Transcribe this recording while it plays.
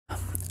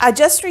I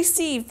just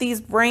received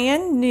these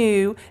brand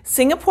new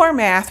Singapore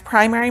Math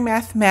Primary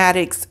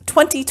Mathematics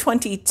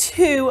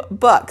 2022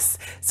 books.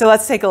 So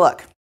let's take a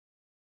look.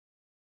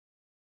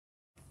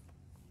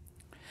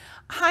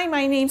 Hi,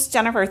 my name's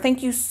Jennifer.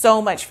 Thank you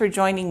so much for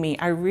joining me.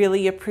 I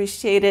really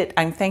appreciate it.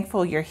 I'm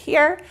thankful you're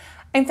here.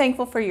 I'm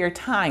thankful for your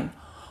time.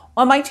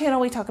 On my channel,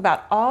 we talk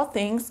about all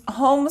things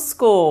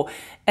homeschool,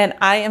 and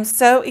I am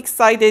so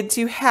excited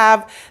to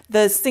have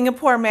the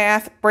Singapore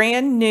Math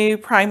brand new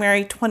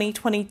primary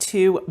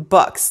 2022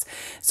 books.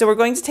 So we're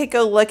going to take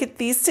a look at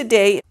these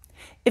today.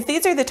 If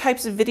these are the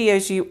types of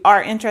videos you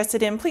are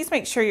interested in, please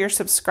make sure you're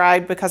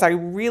subscribed because I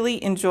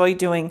really enjoy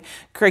doing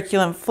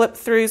curriculum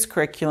flip-throughs,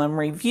 curriculum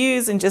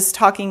reviews, and just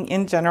talking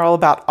in general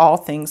about all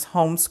things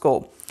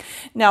homeschool.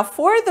 Now,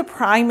 for the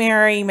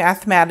Primary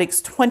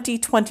Mathematics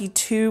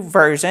 2022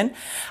 version,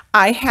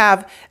 I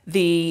have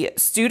the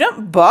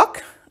student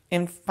book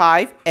in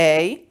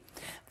 5A,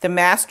 the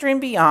Master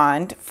and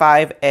Beyond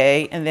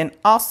 5A, and then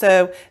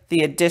also the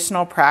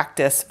additional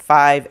practice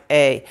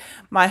 5A.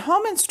 My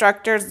home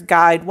instructor's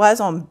guide was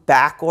on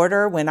back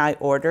order when I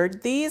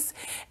ordered these,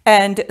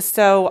 and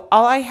so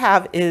all I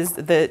have is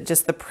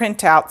just the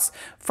printouts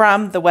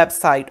from the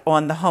website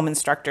on the home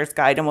instructor's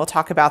guide, and we'll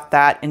talk about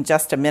that in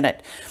just a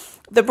minute.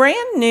 The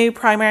brand new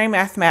Primary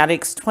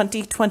Mathematics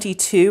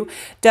 2022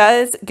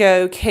 does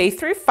go K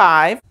through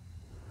 5.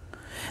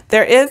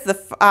 There is the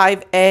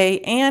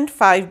 5A and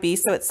 5B,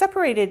 so it's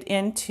separated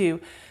into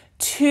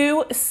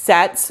two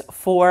sets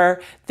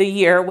for the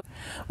year,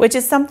 which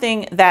is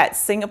something that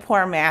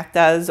Singapore Math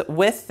does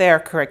with their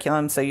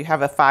curriculum. So you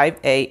have a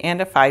 5A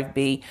and a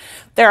 5B.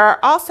 There are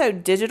also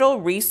digital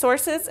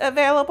resources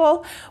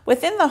available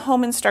within the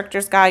Home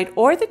Instructor's Guide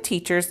or the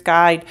Teacher's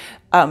Guide.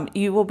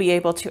 You will be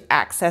able to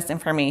access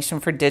information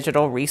for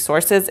digital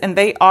resources, and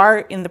they are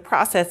in the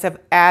process of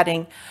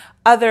adding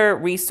other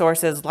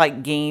resources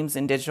like games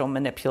and digital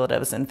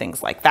manipulatives and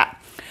things like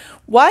that.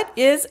 What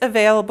is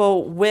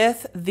available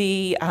with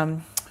the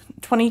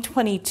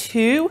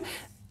 2022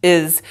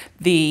 is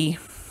the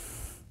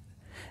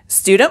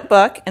student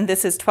book, and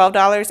this is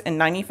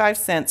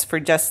 $12.95 for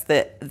just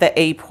the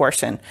A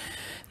portion.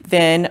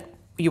 Then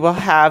you will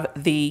have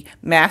the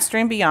Master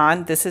and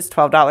Beyond. This is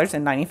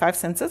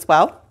 $12.95 as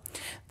well.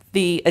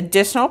 The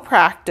additional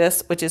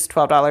practice, which is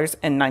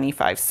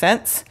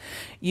 $12.95.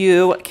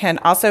 You can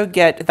also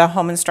get the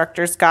Home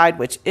Instructor's Guide,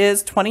 which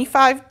is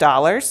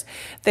 $25.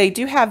 They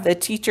do have the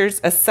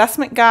Teacher's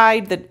Assessment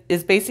Guide that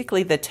is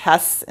basically the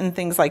tests and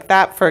things like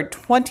that for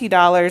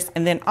 $20.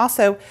 And then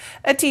also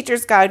a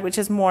Teacher's Guide, which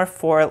is more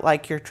for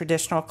like your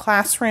traditional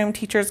classroom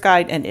Teacher's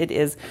Guide, and it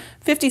is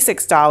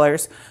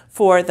 $56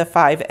 for the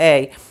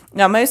 5A.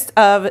 Now, most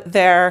of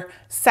their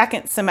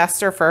second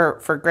semester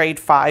for grade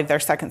 5, their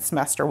second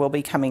semester will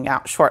be coming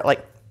out shortly.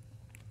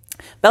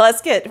 But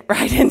let's get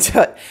right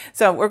into it.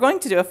 So we're going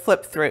to do a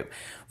flip through.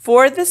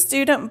 For the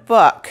student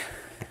book,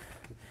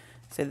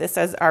 so this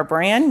is our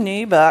brand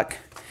new book,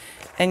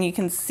 and you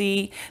can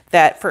see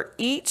that for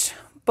each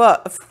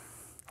book,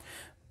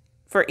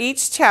 for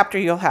each chapter,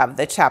 you'll have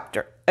the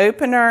chapter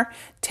opener,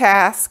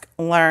 task,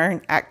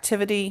 learn,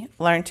 activity,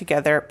 learn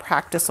together,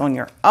 practice on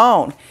your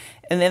own.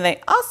 And then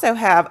they also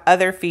have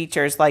other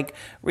features like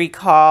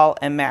recall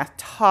and math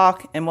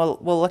talk, and we'll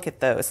look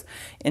at those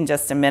in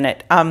just a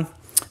minute.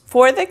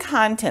 For the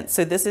contents,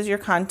 so this is your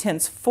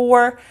contents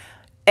for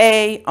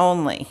A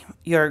only.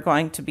 You're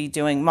going to be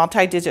doing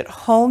multi-digit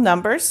whole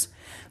numbers,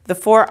 the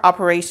 4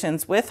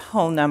 operations with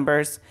whole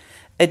numbers,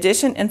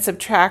 addition and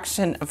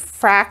subtraction of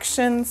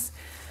fractions,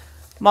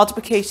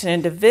 multiplication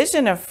and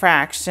division of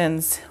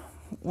fractions,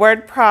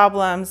 word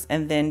problems,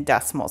 and then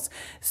decimals.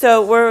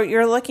 So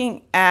you're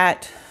looking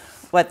at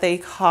what they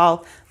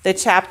call the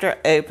chapter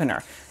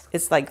opener.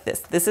 It's like this.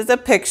 This is a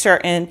picture,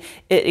 and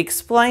it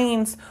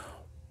explains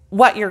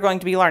what you're going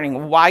to be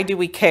learning. Why do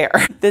we care?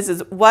 This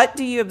is what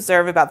do you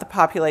observe about the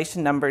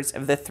population numbers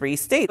of the 3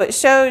 states. It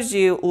shows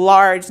you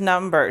large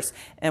numbers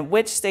and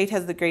which state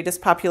has the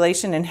greatest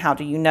population and how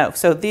do you know.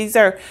 So these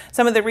are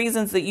some of the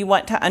reasons that you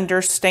want to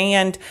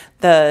understand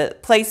the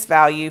place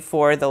value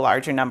for the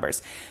larger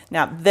numbers.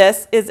 Now,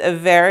 this is a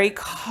very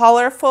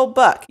colorful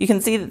book. You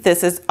can see that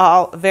this is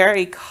all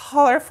very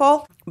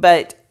colorful,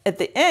 but at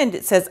the end,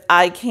 it says,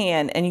 I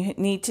can, and you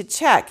need to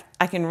check.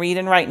 I can read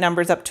and write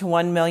numbers up to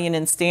 1 million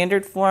in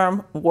standard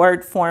form,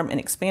 word form, and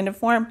expanded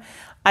form.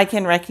 I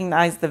can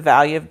recognize the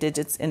value of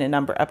digits in a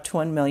number up to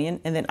 1 million,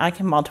 and then I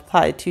can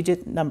multiply a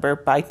 2-digit number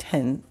by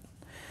 10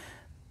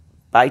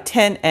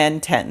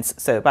 and tens.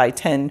 So by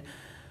 10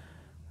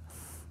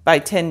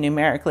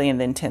 numerically,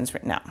 and then tens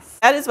written out.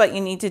 That is what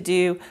you need to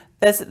do.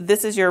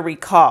 This is your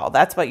recall.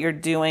 That's what you're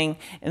doing.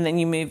 And then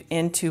you move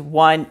into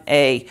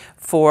 1A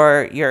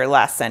for your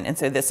lesson. And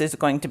so this is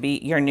going to be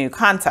your new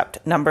concept,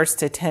 numbers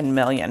to 10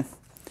 million.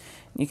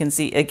 You can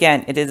see,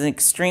 again, it is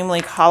extremely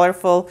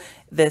colorful.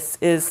 This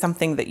is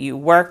something that you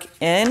work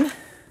in.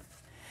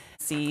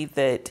 See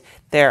that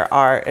there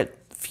are a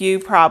few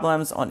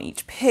problems on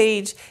each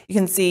page. You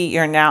can see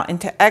you're now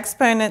into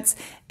exponents,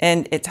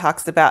 and it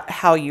talks about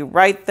how you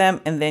write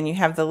them. And then you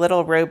have the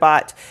little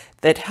robot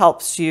that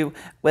helps you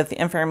with the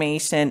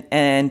information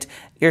and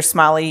your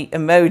smiley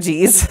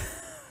emojis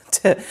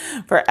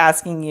for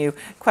asking you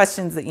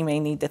questions that you may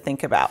need to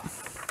think about.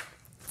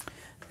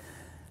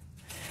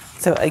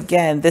 So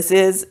again, this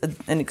is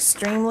an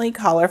extremely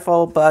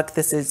colorful book.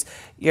 This is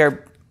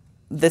your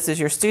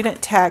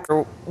student tech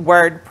or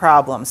word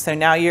problems. So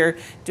now you're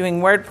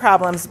doing word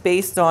problems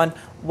based on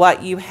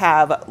what you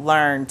have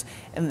learned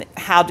and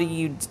how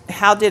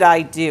did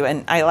I do?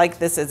 And I like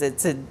this as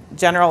it's a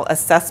general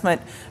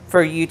assessment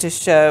for you to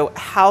show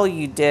how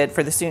you did,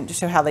 for the student to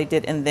show how they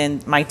did, and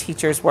then my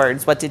teacher's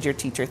words. What did your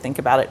teacher think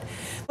about it?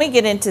 When we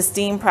get into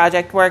STEAM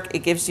project work,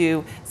 it gives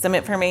you some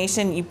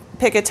information. You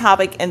pick a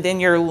topic and then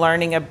you're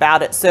learning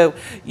about it. So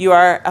you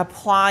are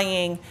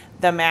applying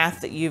the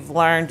math that you've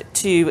learned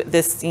to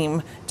this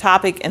STEAM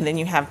topic, and then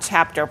you have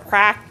chapter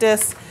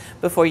practice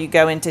before you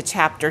go into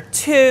chapter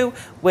 2,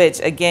 which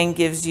again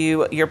gives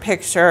you your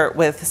picture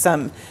with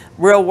some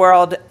real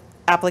world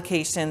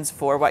applications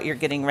for what you're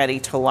getting ready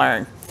to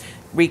learn.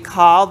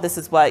 Recall, this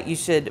is what you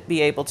should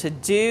be able to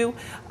do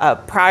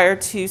prior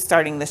to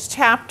starting this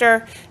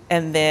chapter,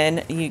 and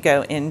then you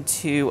go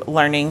into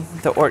learning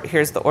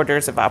here's the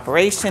orders of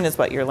operation is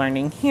what you're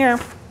learning here.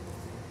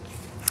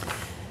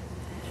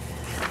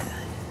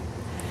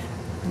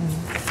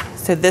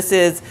 So this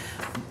is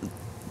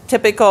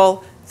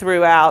typical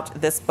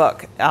throughout this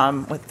book,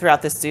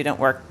 throughout the student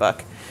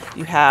workbook.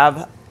 You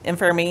have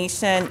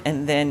information,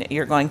 and then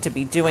you're going to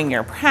be doing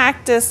your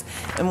practice.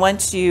 And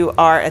once you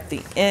are at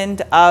the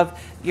end of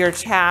your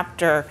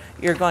chapter,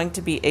 you're going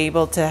to be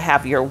able to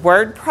have your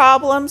word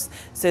problems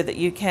so that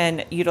you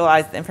can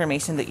utilize the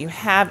information that you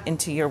have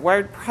into your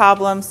word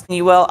problems.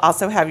 You will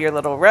also have your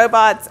little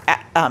robots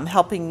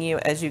helping you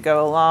as you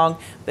go along,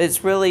 but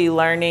it's really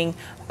learning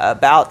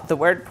about the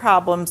word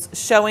problems,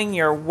 showing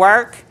your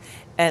work,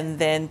 and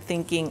then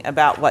thinking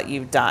about what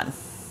you've done.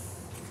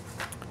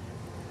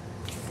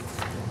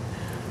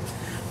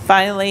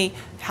 Finally,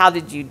 how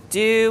did you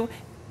do?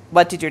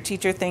 What did your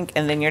teacher think?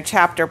 And then your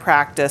chapter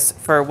practice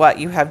for what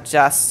you have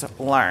just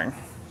learned.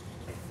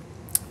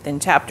 Then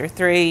chapter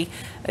 3,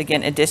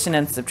 again, addition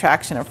and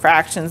subtraction of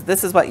fractions.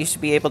 This is what you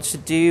should be able to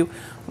do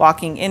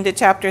walking into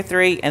chapter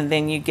 3, and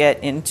then you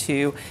get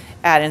into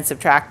add and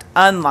subtract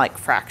unlike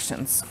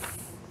fractions.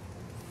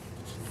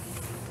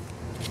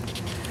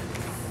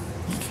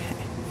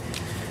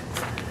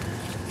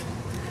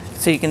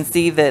 So you can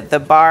see that the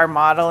bar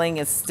modeling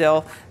is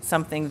still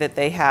something that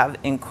they have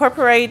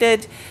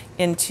incorporated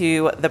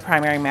into the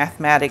Primary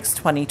Mathematics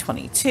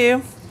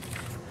 2022.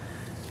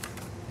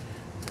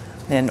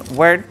 Then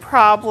word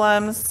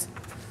problems.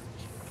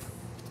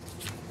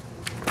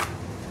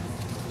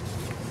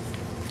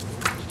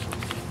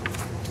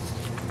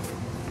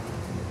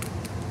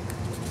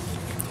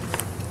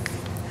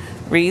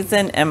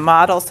 Reason and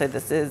model. So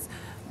this is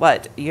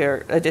what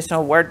your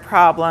additional word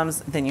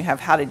problems. Then you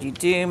have how did you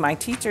do, my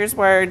teacher's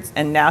words,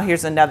 and now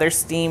here's another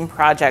STEAM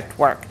project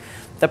work.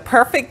 The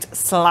perfect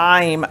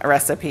slime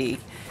recipe.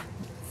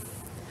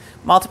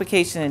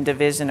 Multiplication and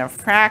division of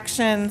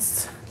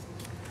fractions.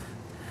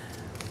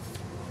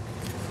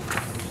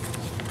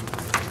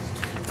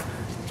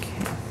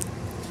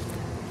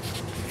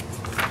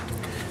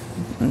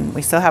 Okay.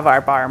 We still have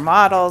our bar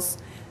models.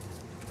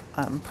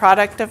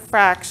 Product of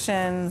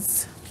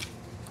fractions.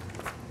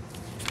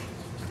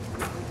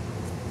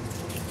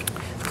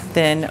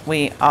 Then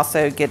we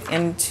also get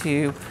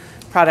into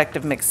product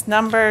of mixed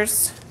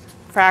numbers.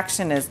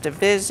 Fraction is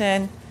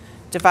division.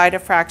 Divide a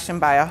fraction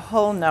by a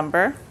whole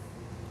number.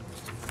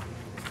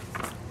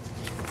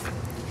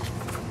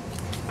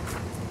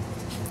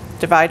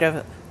 Divide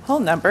a whole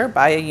number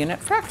by a unit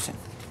fraction.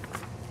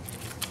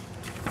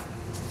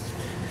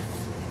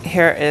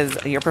 Here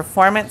is your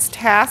performance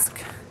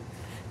task,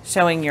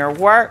 showing your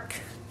work,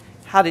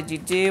 how did you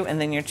do,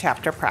 and then your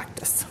chapter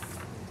practice.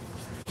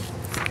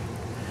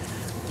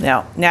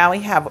 Now we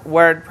have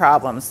word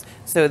problems.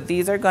 So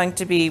these are going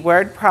to be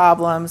word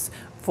problems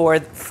for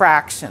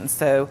fractions.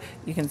 So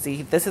you can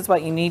see this is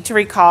what you need to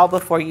recall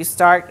before you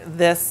start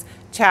this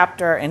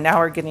chapter, and now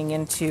we're getting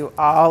into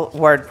all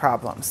word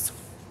problems.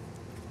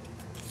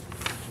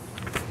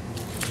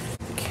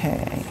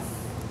 Okay.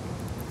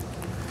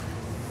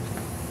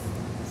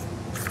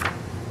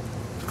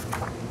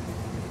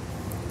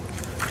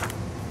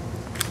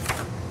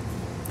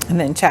 And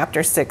then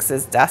chapter 6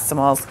 is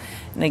decimals.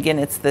 And again,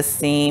 it's the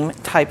same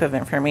type of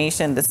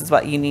information. This is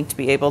what you need to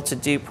be able to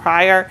do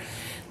prior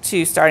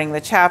to starting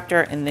the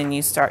chapter, and then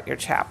you start your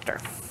chapter.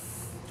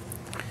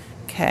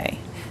 Okay,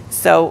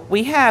 so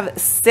we have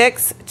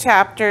 6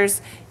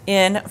 chapters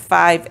in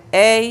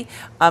 5A.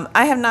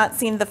 I have not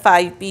seen the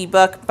 5B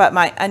book, but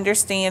my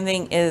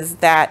understanding is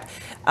that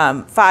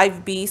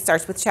 5B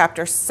starts with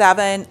chapter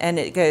 7, and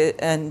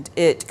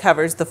it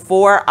covers the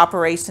 4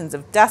 operations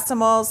of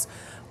decimals,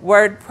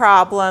 word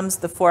problems,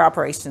 the 4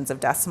 operations of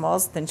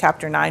decimals. Then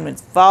chapter 9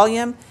 is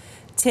volume.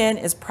 10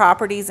 is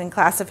properties and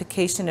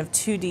classification of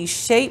 2D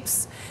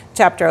shapes.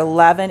 Chapter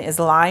 11 is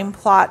line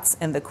plots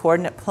and the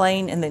coordinate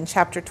plane. And then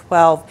chapter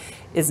 12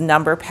 is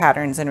number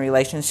patterns and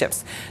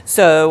relationships.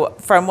 So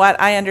from what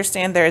I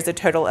understand, there is a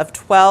total of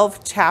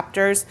 12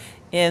 chapters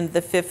in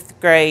the 5th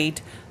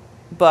grade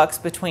books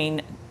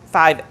between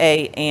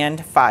 5A and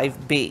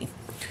 5B.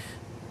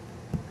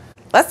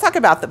 Let's talk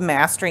about the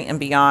Mastery and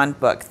Beyond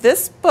book.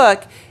 This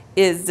book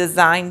is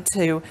designed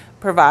to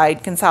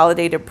provide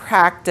consolidated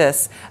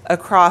practice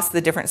across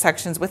the different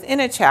sections within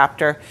a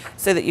chapter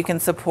so that you can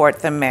support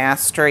the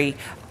mastery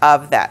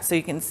of that. So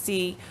you can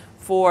see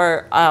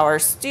for our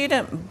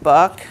student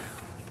book,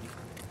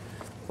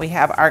 we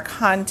have our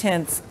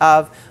contents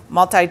of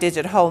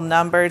multi-digit whole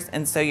numbers,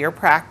 and so your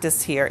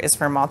practice here is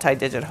for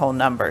multi-digit whole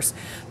numbers.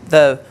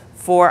 The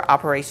 4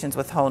 operations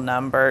with whole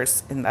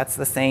numbers, and that's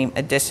the same: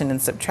 addition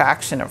and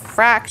subtraction of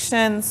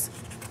fractions,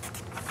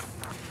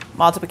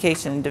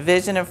 multiplication and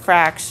division of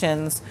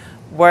fractions,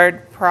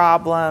 word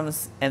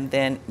problems, and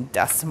then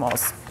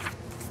decimals.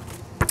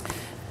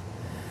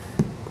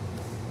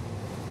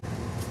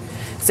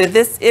 So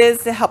this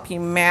is to help you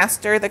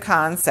master the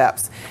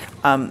concepts.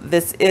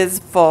 This is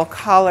full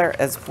color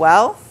as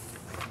well.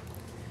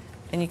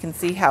 And you can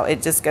see how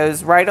it just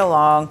goes right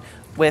along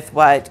with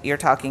what you're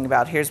talking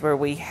about. Here's where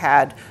we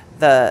had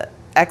the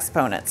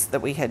exponents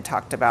that we had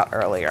talked about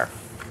earlier.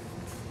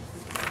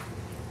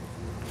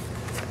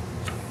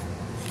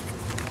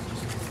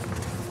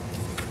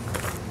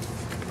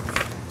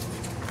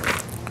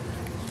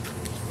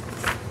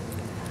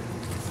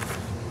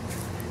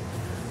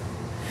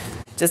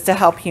 Just to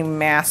help you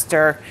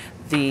master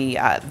the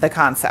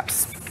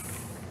concepts.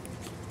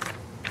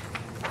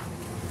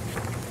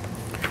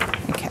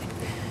 Okay,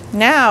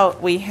 now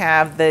we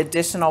have the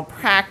additional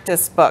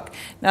practice book.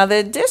 Now the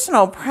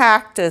additional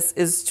practice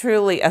is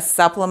truly a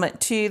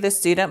supplement to the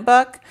student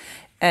book,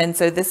 and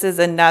so this is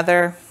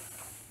another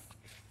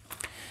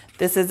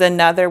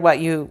what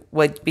you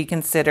would be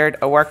considered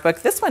a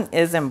workbook. This one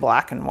is in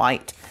black and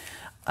white,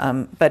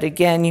 but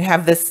again, you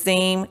have the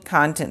same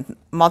content: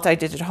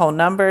 multi-digit whole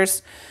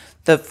numbers,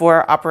 the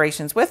 4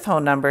 operations with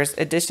whole numbers,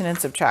 addition and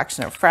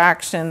subtraction of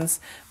fractions,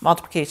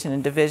 multiplication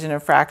and division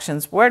of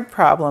fractions, word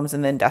problems,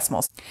 and then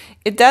decimals.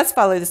 It does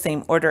follow the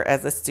same order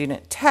as the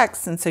student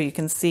text, and so you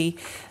can see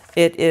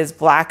it is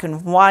black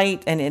and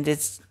white, and it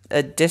is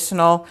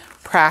additional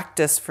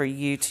practice for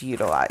you to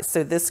utilize.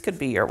 So this could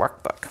be your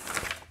workbook.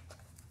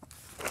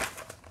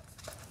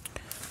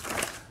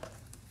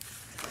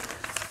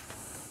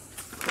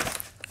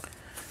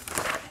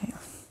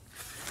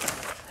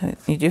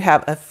 You do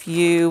have a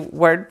few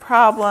word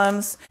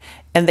problems,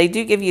 and they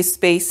do give you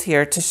space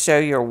here to show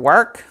your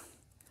work.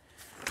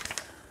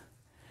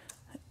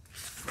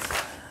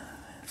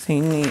 So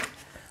you need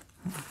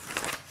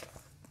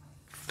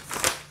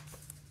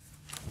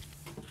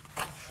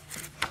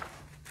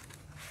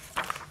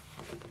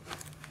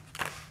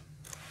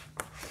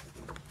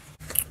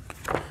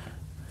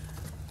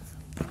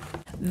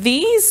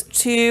these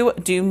 2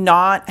 do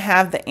not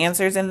have the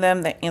answers in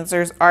them. The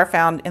answers are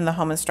found in the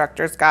Home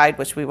Instructor's Guide,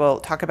 which we will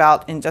talk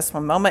about in just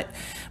one moment.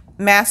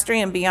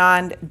 Mastery and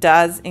Beyond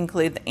does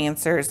include the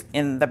answers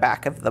in the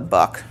back of the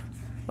book.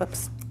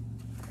 Whoops.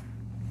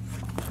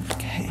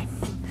 Okay.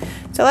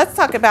 So let's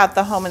talk about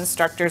the Home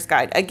Instructor's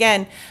Guide.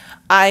 Again,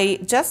 I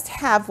just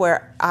have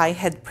where I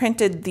had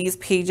printed these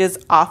pages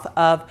off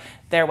of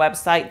their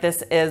website.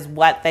 This is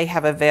what they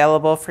have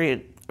available for you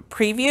to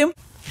preview.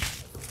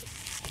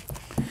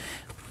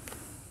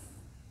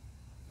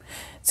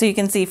 So you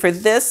can see for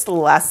this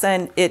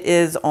lesson, it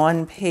is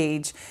on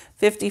page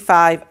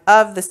 55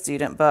 of the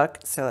student book.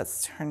 So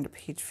let's turn to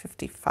page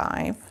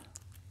 55.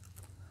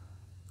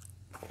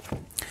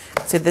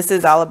 So this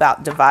is all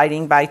about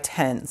dividing by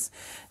tens.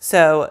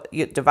 So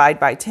you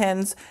divide by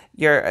tens.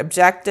 Your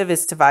objective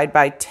is to divide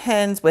by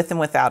tens with and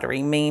without a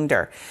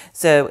remainder.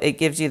 So it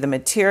gives you the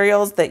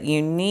materials that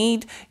you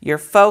need, your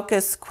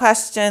focus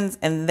questions,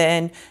 and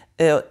then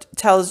it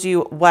tells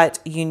you what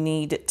you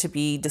need to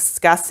be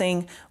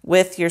discussing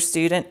with your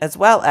student, as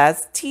well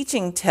as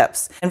teaching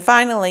tips. And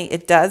finally,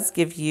 it does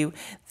give you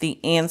the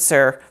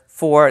answer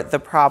for the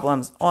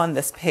problems on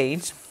this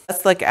page.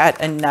 Let's look at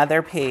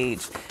another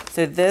page.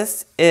 So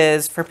this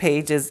is for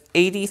pages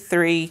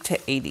 83 to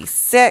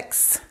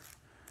 86.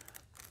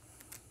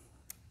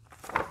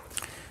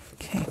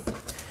 Okay.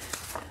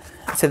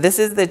 So this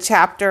is the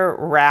chapter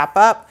wrap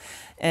up.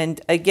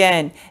 And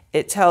again,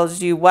 it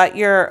tells you what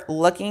you're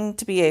looking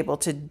to be able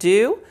to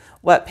do,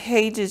 what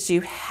pages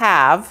you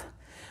have,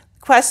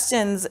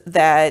 questions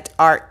that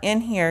are in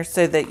here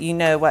so that you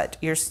know what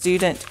your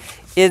student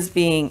is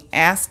being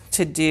asked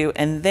to do,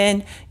 and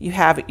then you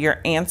have your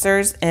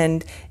answers,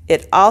 and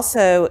it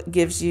also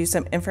gives you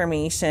some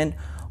information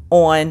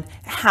on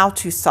how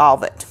to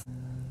solve it.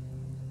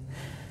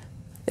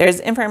 There's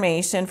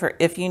information for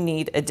if you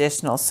need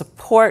additional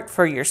support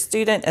for your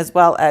student, as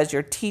well as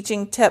your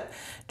teaching tip.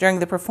 During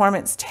the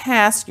performance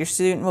task, your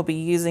student will be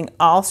using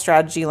all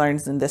strategy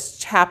learned in this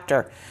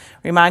chapter.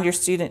 Remind your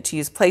student to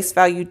use place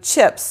value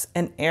chips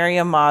and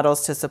area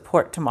models to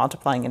support to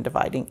multiplying and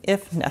dividing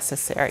if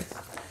necessary.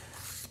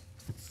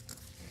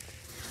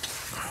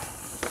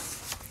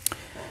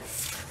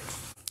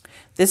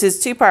 This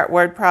is 2-part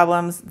word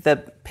problems.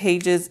 The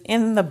pages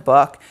in the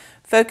book,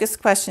 focus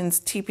questions,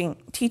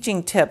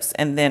 teaching tips,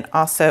 and then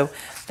also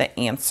the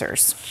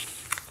answers.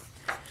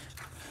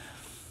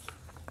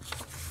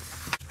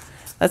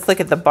 Let's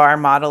look at the bar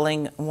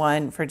modeling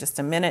one for just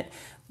a minute.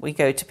 We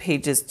go to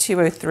pages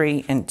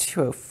 203 and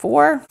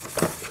 204.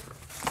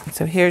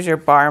 So here's your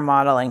bar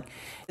modeling.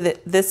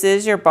 This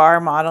is your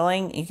bar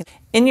modeling.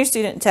 In your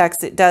student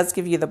text, it does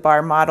give you the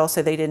bar model,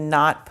 so they did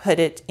not put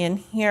it in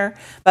here.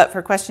 But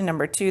for question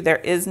number 2, there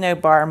is no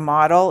bar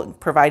model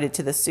provided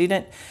to the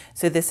student.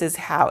 So this is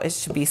how it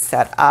should be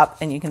set up.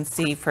 And you can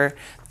see for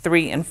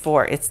 3 and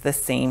 4, it's the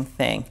same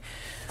thing.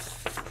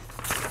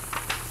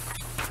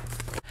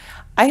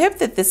 I hope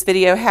that this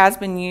video has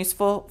been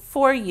useful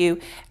for you.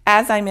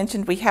 As I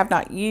mentioned, we have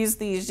not used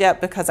these yet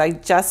because I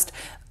just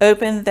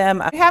opened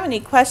them. If you have any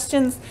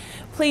questions,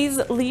 please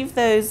leave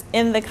those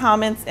in the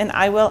comments and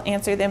I will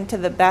answer them to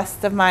the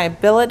best of my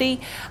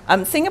ability.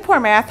 Singapore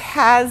Math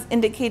has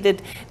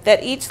indicated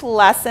that each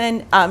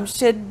lesson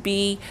should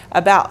be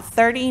about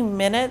 30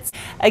 minutes.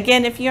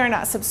 Again, if you are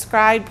not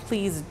subscribed,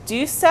 please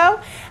do so.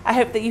 I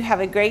hope that you have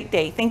a great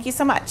day. Thank you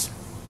so much.